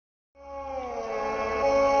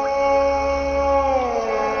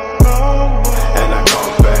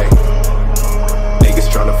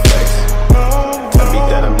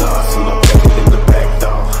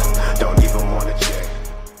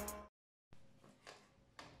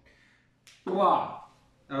Wow.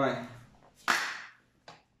 Alright.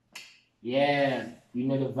 Yeah, you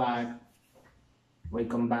know the vibe.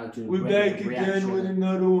 Welcome back to We're back again with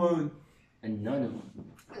another one. Another one.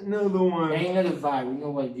 Another one. Ain't another vibe, we know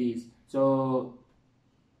what it is. So,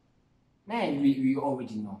 man, we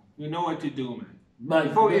already know. You know what to do, man. But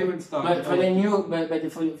before we even start, but for the new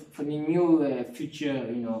future,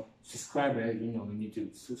 subscriber, we need to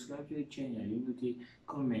subscribe to the channel. You need to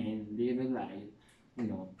comment, leave a like,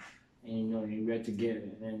 and we're together.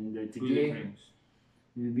 And today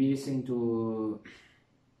we'll be listening to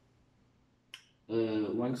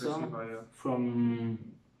one song from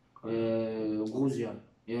Грузия.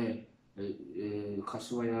 Yeah,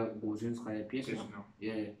 красивая, грузинская песня.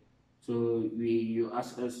 Yeah. So you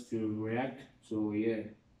asked us to react. So yeah.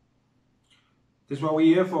 That's what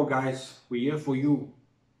we're here for, guys. We're here for you.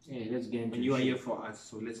 Yeah, let's get into it. And you are here for us,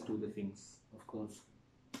 so let's do the things. Of course.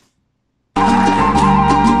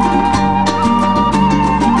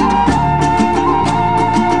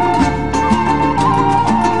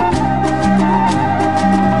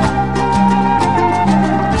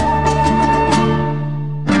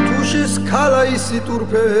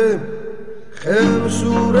 خم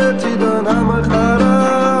صورتیدن هم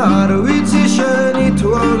قرار ویتی شنی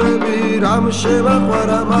توال بیرم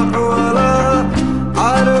شمخورم مقوالا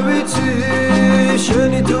عربیتی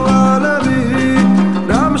شنی توال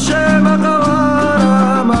بیرم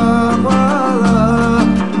شمخورم مقوالا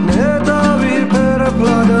نداوی پر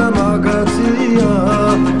پلاده مگتیا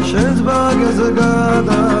شنز باگ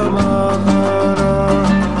زگاده مقارا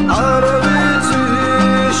عربیتی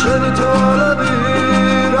شنی توال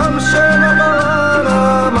بیرم شمخورم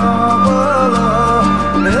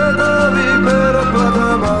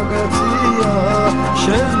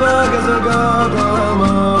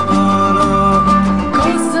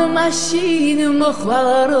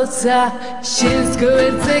Makvala roca,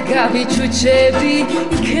 Šinskovice kavičučebi,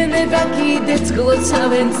 ikneba kidec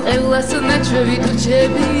glocavен წევლას ნაჩვევი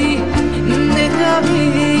თუჩები,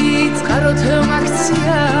 ნედავით წყაროთ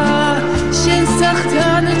მაქცია, შენ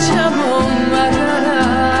სახთან ჩამომარა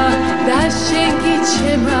და შენ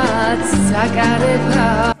გიჩემაც საგარევა.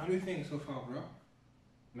 How do you think so far, bro?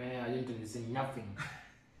 Man, I didn't listen nothing.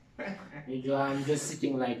 I'm just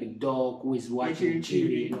sitting like a dog who is watching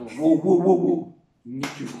TV, Whoa, whoa, whoa, whoa.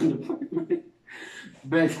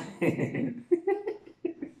 But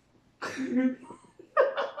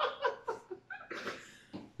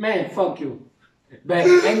man, fuck you. But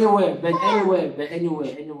anyway.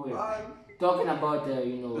 Talking about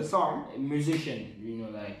the song, musician,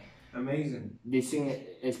 like amazing. They sing,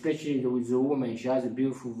 especially with the woman. She has a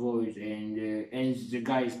beautiful voice, and the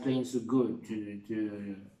guy is playing so good.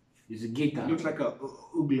 It's a guitar. It looks like a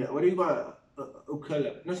ugla. What do you call a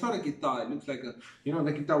ukulele? No, it's not a guitar. It looks like a,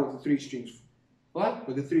 the guitar with the 3 strings. What?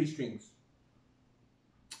 With the 3 strings.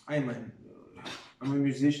 I'm a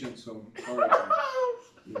musician, so sorry.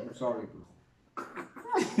 I'm sorry, bro.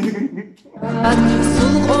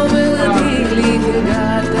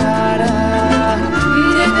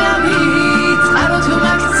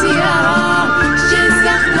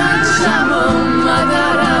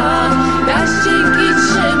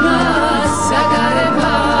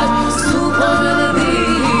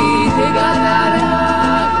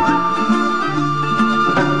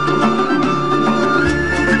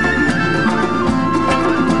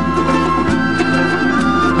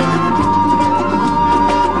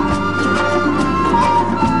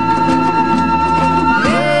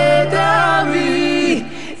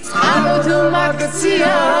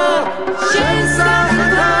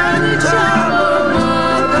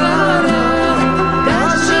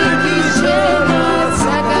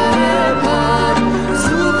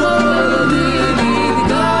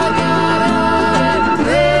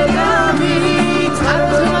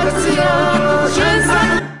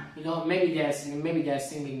 Maybe they're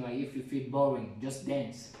singing like if you feel boring, just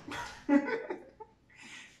dance.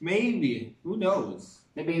 Maybe. Who knows?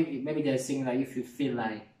 Maybe they're singing like if you feel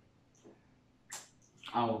like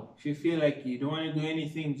if you feel like you don't want to do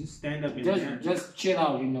anything, just stand up and dance. Just chill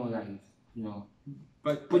out,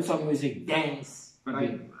 But put some music, dance. But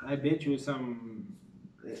I bet you it's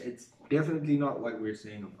definitely not what we're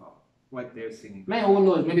saying about what they're singing. Man, who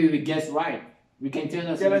knows? Maybe we guess right. We can tell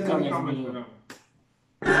us in the comments.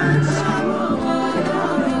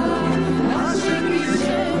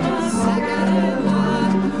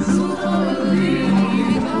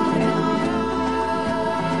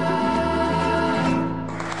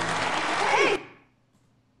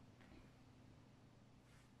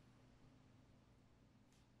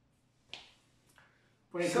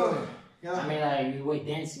 Pretty cool. Yeah. I mean, like, we were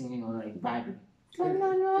dancing, like, vibing. It has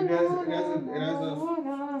a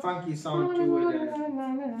funky sound to it,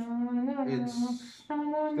 and it's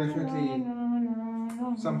definitely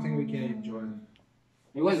something we can enjoy.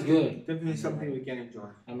 It was good. Definitely something we can enjoy.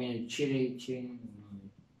 I mean, chilling,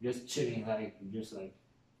 just chilling, it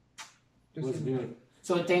was good.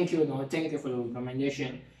 So thank you, thank you for the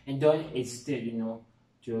recommendation, and don't hesitate,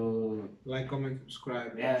 to like, comment,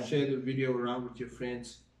 subscribe, yeah. Share the video around with your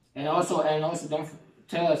friends, and also don't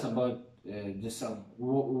tell us about the song,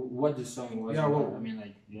 what the song was. Yeah, about. I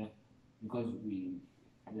mean, because we,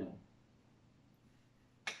 yeah.